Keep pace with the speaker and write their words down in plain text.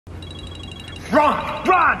Run!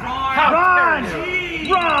 Run! Run!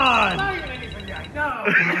 Run!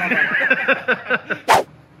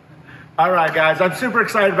 All right, guys, I'm super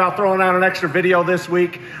excited about throwing out an extra video this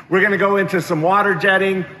week. We're going to go into some water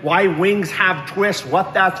jetting, why wings have twists,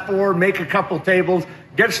 what that's for, make a couple tables,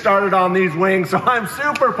 get started on these wings. So I'm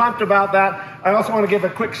super pumped about that. I also want to give a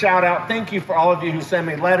quick shout out. Thank you for all of you who send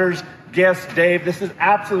me letters, gifts. Dave, this is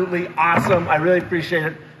absolutely awesome. I really appreciate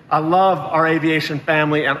it. I love our aviation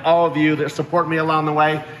family and all of you that support me along the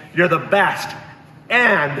way. You're the best.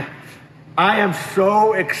 And I am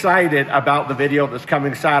so excited about the video that's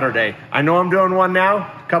coming Saturday. I know I'm doing one now.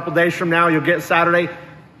 A couple days from now, you'll get Saturday.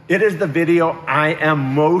 It is the video I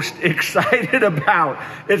am most excited about.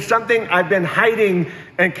 It's something I've been hiding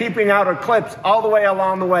and keeping out of clips all the way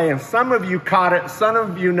along the way. And some of you caught it, some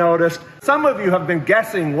of you noticed, some of you have been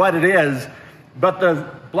guessing what it is, but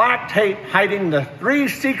the black tape hiding the 3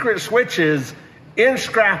 secret switches in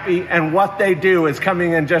Scrappy and what they do is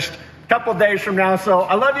coming in just a couple days from now. So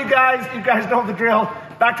I love you guys. You guys know the drill.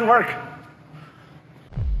 Back to work.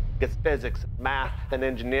 It's physics, math, and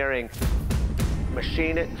engineering.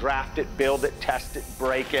 Machine it, draft it, build it, test it,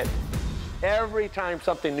 break it. Every time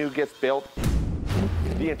something new gets built,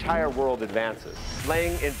 the entire world advances.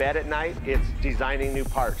 Laying in bed at night, it's designing new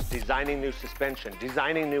parts, designing new suspension,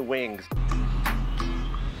 designing new wings.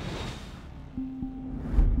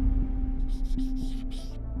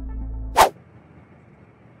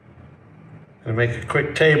 I'm gonna make a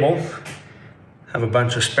quick table. Have a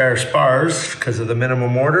bunch of spare spars because of the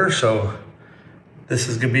minimum order, so this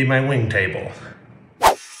is gonna be my wing table.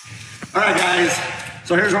 All right, guys,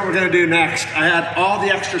 so here's what we're gonna do next. I had all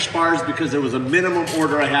the extra spars because there was a minimum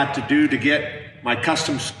order I had to do to get my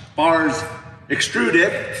custom spars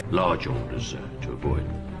extruded. Large orders to avoid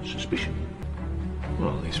suspicion.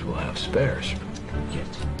 Well, at least we'll have spares.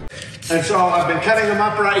 Yes. And so I've been cutting them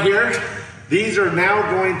up right here. These are now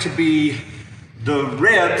going to be the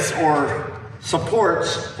ribs or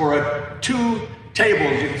supports for 2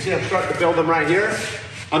 tables. You can see I'm starting to build them right here.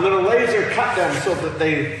 I'm gonna laser cut them so that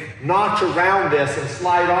they notch around this and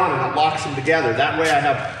slide on and it locks them together. That way I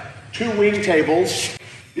have 2 wing tables.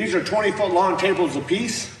 These are 20-foot long tables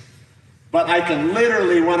apiece, but I can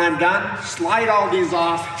literally, when I'm done, slide all these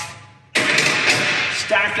off,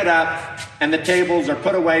 stack it up, and the tables are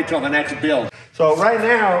put away till the next build. So right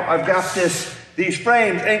now I've got these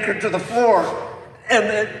frames anchored to the floor, and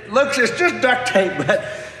it looks, it's just duct tape, but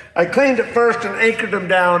I cleaned it first and anchored them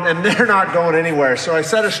down, and they're not going anywhere. So I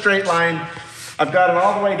set a straight line. I've got it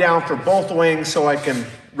all the way down for both wings so I can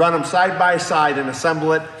run them side by side and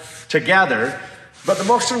assemble it together. But the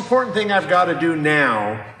most important thing I've got to do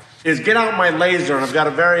now is get out my laser, and I've got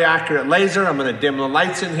a very accurate laser. I'm going to dim the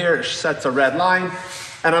lights in here. It sets a red line,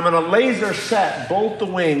 and I'm going to laser set both the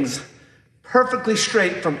wings perfectly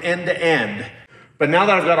straight from end to end. But now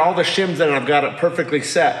that I've got all the shims in and I've got it perfectly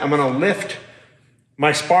set, I'm gonna lift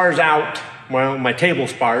my spars out, my table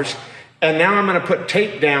spars, and now I'm gonna put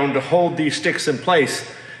tape down to hold these sticks in place.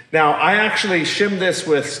 Now, I actually shim this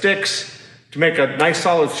with sticks to make a nice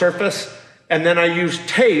solid surface, and then I use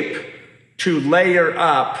tape to layer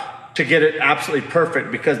up to get it absolutely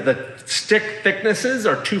perfect because the stick thicknesses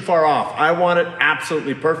are too far off. I want it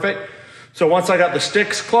absolutely perfect. So once I got the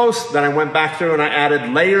sticks close, then I went back through and I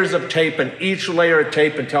added layers of tape and each layer of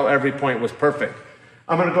tape until every point was perfect.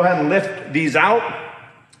 I'm gonna go ahead and lift these out,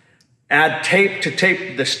 add tape to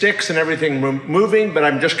tape the sticks and everything moving, but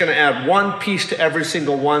I'm just gonna add 1 piece to every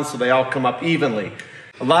single one so they all come up evenly.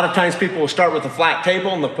 A lot of times people will start with a flat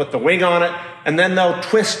table and they'll put the wing on it, and then they'll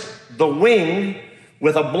twist the wing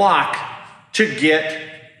with a block to get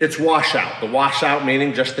its washout. The washout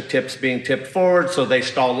meaning just the tips being tipped forward so they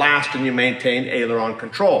stall last and you maintain aileron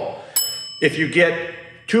control. If you get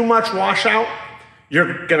too much washout,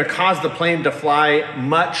 you're gonna cause the plane to fly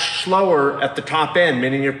much slower at the top end,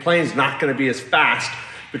 meaning your plane's not gonna be as fast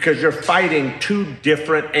because you're fighting 2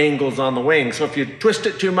 different angles on the wing. So if you twist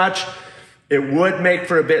it too much, it would make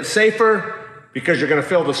for a bit safer because you're gonna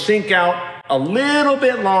fill the sink out a little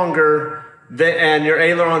bit longer and your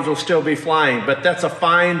ailerons will still be flying. But that's a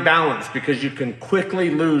fine balance because you can quickly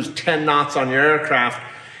lose 10 knots on your aircraft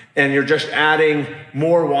and you're just adding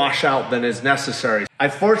more washout than is necessary. I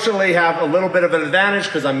fortunately have a little bit of an advantage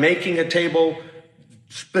because I'm making a table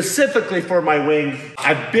specifically for my wing.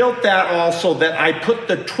 I built that all so that I put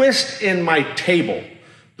the twist in my table.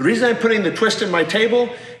 The reason I'm putting the twist in my table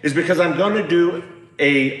is because I'm going to do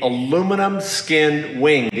a aluminum skinned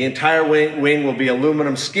wing. The entire wing will be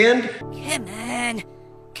aluminum skinned. Come on,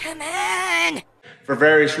 come on. For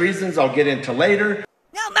various reasons I'll get into later.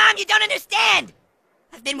 No, Mom, you don't understand.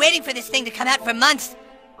 I've been waiting for this thing to come out for months.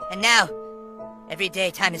 And now, every day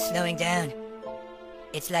time is slowing down.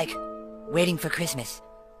 It's like waiting for Christmas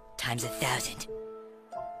times 1,000.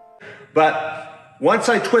 But once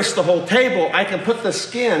I twist the whole table, I can put the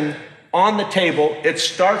skin on the table. It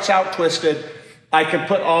starts out twisted. I can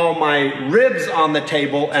put all my ribs on the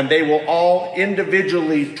table and they will all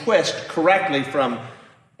individually twist correctly from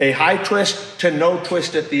a high twist to no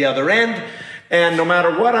twist at the other end. And no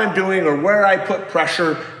matter what I'm doing or where I put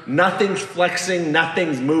pressure, nothing's flexing,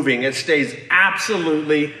 nothing's moving. It stays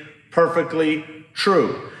absolutely perfectly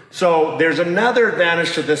true. So there's another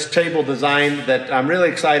advantage to this table design that I'm really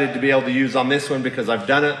excited to be able to use on this one because I've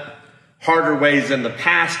done it harder ways in the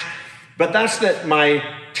past. But that's that my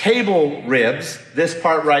table ribs, this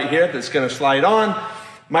part right here that's going to slide on,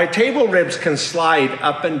 my table ribs can slide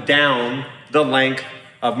up and down the length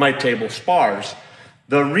of my table spars.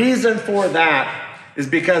 The reason for that is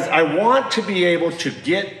because I want to be able to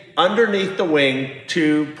get underneath the wing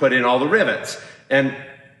to put in all the rivets. And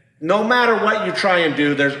no matter what you try and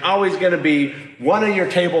do, there's always going to be one of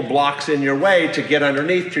your table blocks in your way to get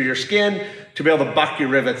underneath to your skin to be able to buck your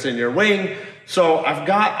rivets in your wing. So I've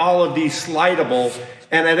got all of these slidable,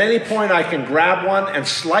 and at any point I can grab one and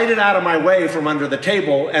slide it out of my way from under the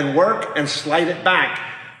table and work and slide it back.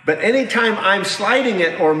 But anytime I'm sliding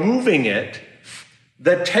it or moving it,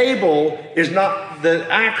 the table is not, the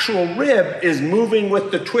actual rib is moving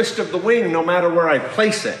with the twist of the wing no matter where I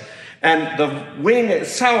place it. And the wing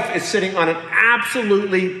itself is sitting on an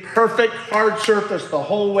absolutely perfect hard surface the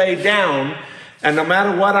whole way down. And no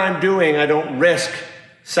matter what I'm doing, I don't risk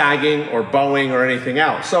sagging or bowing or anything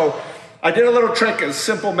else. So I did a little trick, it's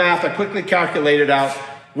simple math. I quickly calculated out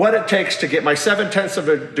what it takes to get my 7/10 of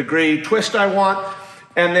a degree twist I want,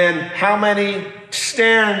 and then how many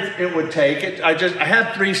stands it would take. I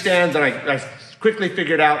had 3 stands, and I quickly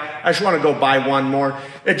figured out I just want to go buy one more.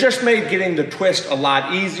 It just made getting the twist a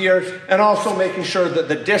lot easier, and also making sure that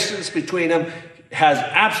the distance between them has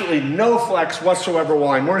absolutely no flex whatsoever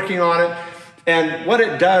while I'm working on it. And what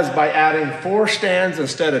it does by adding 4 stands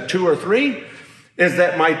instead of 2 or 3 is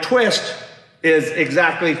that my twist is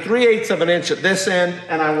exactly 3/8 of an inch at this end,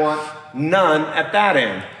 and I want none at that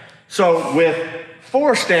end. So with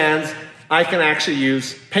 4 stands, I can actually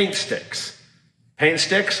use paint sticks. Paint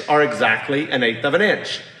sticks are exactly 1/8 of an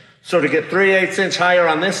inch. So to get 3/8 inch higher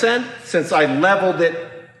on this end, since I leveled it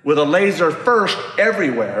with a laser first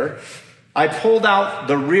everywhere, I pulled out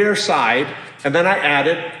the rear side, and then I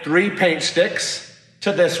added 3 paint sticks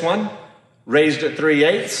to this one, raised it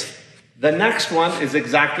 3/8. The next one is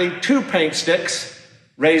exactly 2 paint sticks,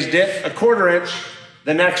 raised it 1/4 inch.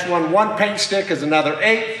 The next one, 1 paint stick is another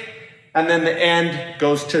 1/8, and then the end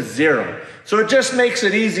goes to 0. So it just makes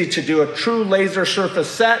it easy to do a true laser surface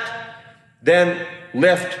set, then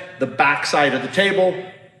lift the back side of the table.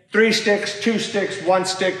 3 sticks, 2 sticks, 1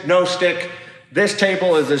 stick, no stick. This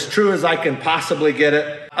table is as true as I can possibly get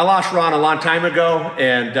it. I lost Ron a long time ago,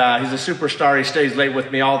 and he's a superstar. He stays late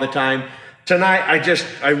with me all the time. Tonight,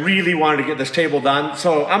 I really wanted to get this table done.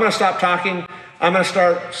 So I'm gonna stop talking. I'm gonna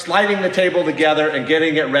start sliding the table together and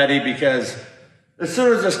getting it ready, because as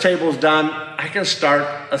soon as this table's done, I can start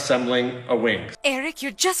assembling a wing. Eric,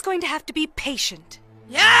 you're just going to have to be patient.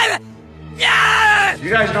 Yeah! Yeah! You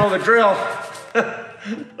guys know the drill.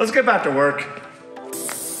 Let's get back to work.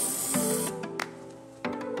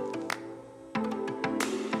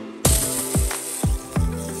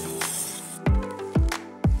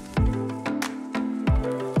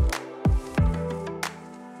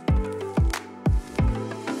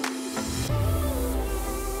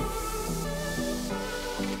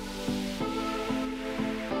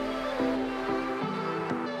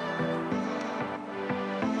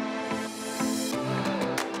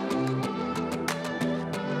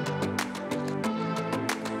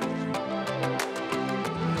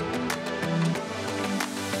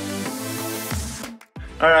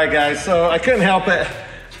 All right, guys, so I couldn't help it.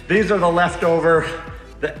 These are the leftover,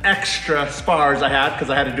 the extra spars I had,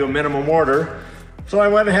 because I had to do a minimum order. So I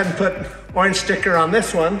went ahead and put orange sticker on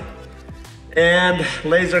this one and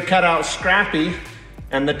laser cut out Scrappy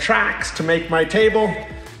and the tracks to make my table.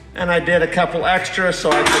 And I did a couple extras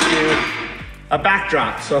so I could do a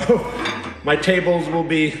backdrop. So my tables will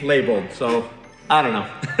be labeled. So I don't know.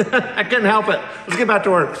 I couldn't help it. Let's get back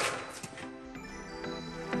to work.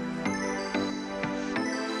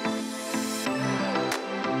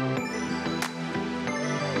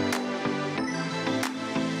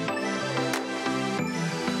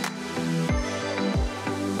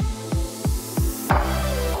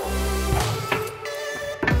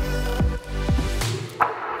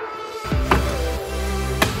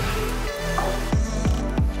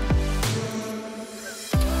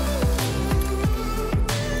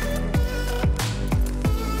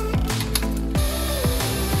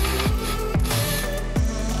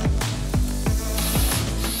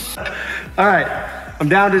 All right, I'm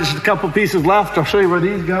down to just a couple pieces left. I'll show you where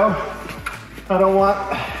these go. I don't want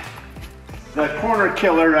that corner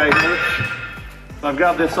killer right here. So I've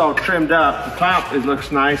got this all trimmed up. The top, it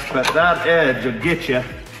looks nice, but that edge will get you.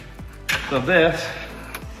 So this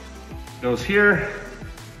goes here,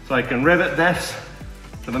 so I can rivet this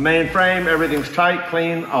to the main frame. Everything's tight,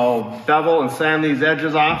 clean. I'll bevel and sand these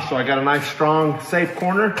edges off, so I got a nice, strong, safe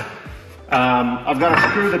corner. I've got to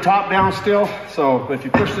screw the top down still, so if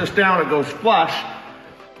you push this down, it goes flush.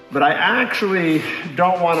 But I actually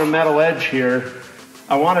don't want a metal edge here.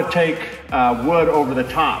 I want to take wood over the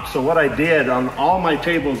top. So what I did on all my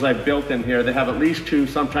tables I've built in here, they have at least 2,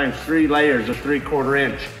 sometimes 3 layers of 3/4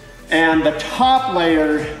 inch. And the top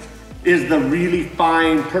layer is the really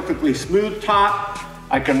fine, perfectly smooth top.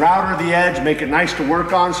 I can router the edge, make it nice to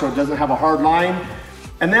work on so it doesn't have a hard line.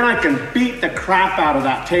 And then I can beat the crap out of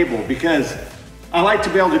that table because I like to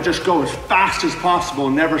be able to just go as fast as possible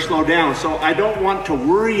and never slow down. So I don't want to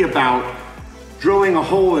worry about drilling a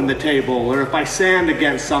hole in the table, or if I sand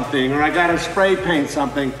against something, or I gotta spray paint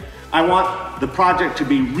something. I want the project to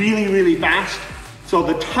be really, really fast. So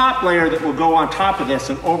the top layer that will go on top of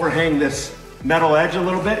this and overhang this metal edge a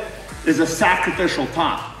little bit is a sacrificial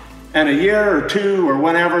top. And a year or 2 or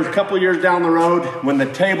whenever, a couple years down the road, when the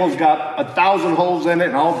table's got 1,000 holes in it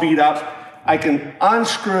and all beat up, I can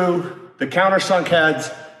unscrew the countersunk heads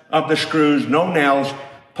of the screws, no nails,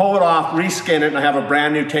 pull it off, reskin it, and I have a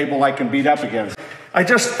brand new table I can beat up again. I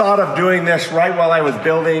just thought of doing this right while I was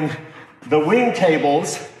building the wing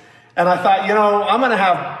tables, and I thought, you know, I'm gonna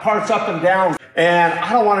have parts up and down, and I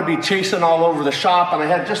don't wanna be chasing all over the shop, and I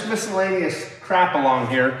had just miscellaneous crap along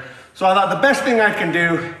here. So I thought the best thing I can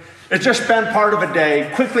do is just spend part of a day,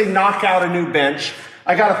 quickly knock out a new bench.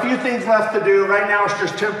 I got a few things left to do. Right now it's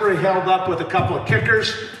just temporarily held up with a couple of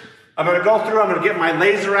kickers. I'm gonna go through, I'm gonna get my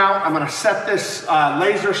laser out. I'm gonna set this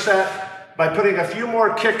laser set by putting a few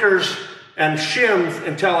more kickers and shims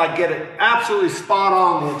until I get it absolutely spot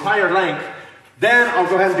on the entire length. Then I'll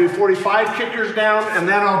go ahead and do 45 kickers down, and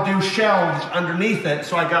then I'll do shelves underneath it.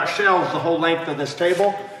 So I got shelves the whole length of this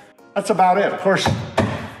table. That's about it. Of course,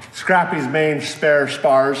 Scrappy's main spare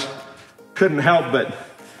spars. Couldn't help but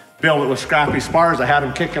build it with Scrappy spars. I had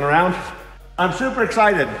them kicking around. I'm super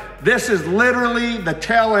excited. This is literally the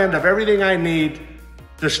tail end of everything I need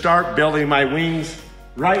to start building my wings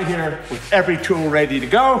right here with every tool ready to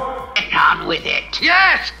go. Get on with it.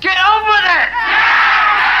 Yes, get on with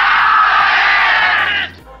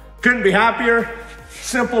it! Couldn't be happier.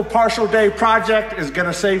 Simple partial day project is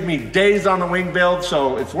gonna save me days on the wing build,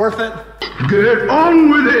 so it's worth it. Get on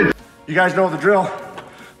with it! You guys know the drill.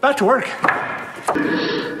 Back to work.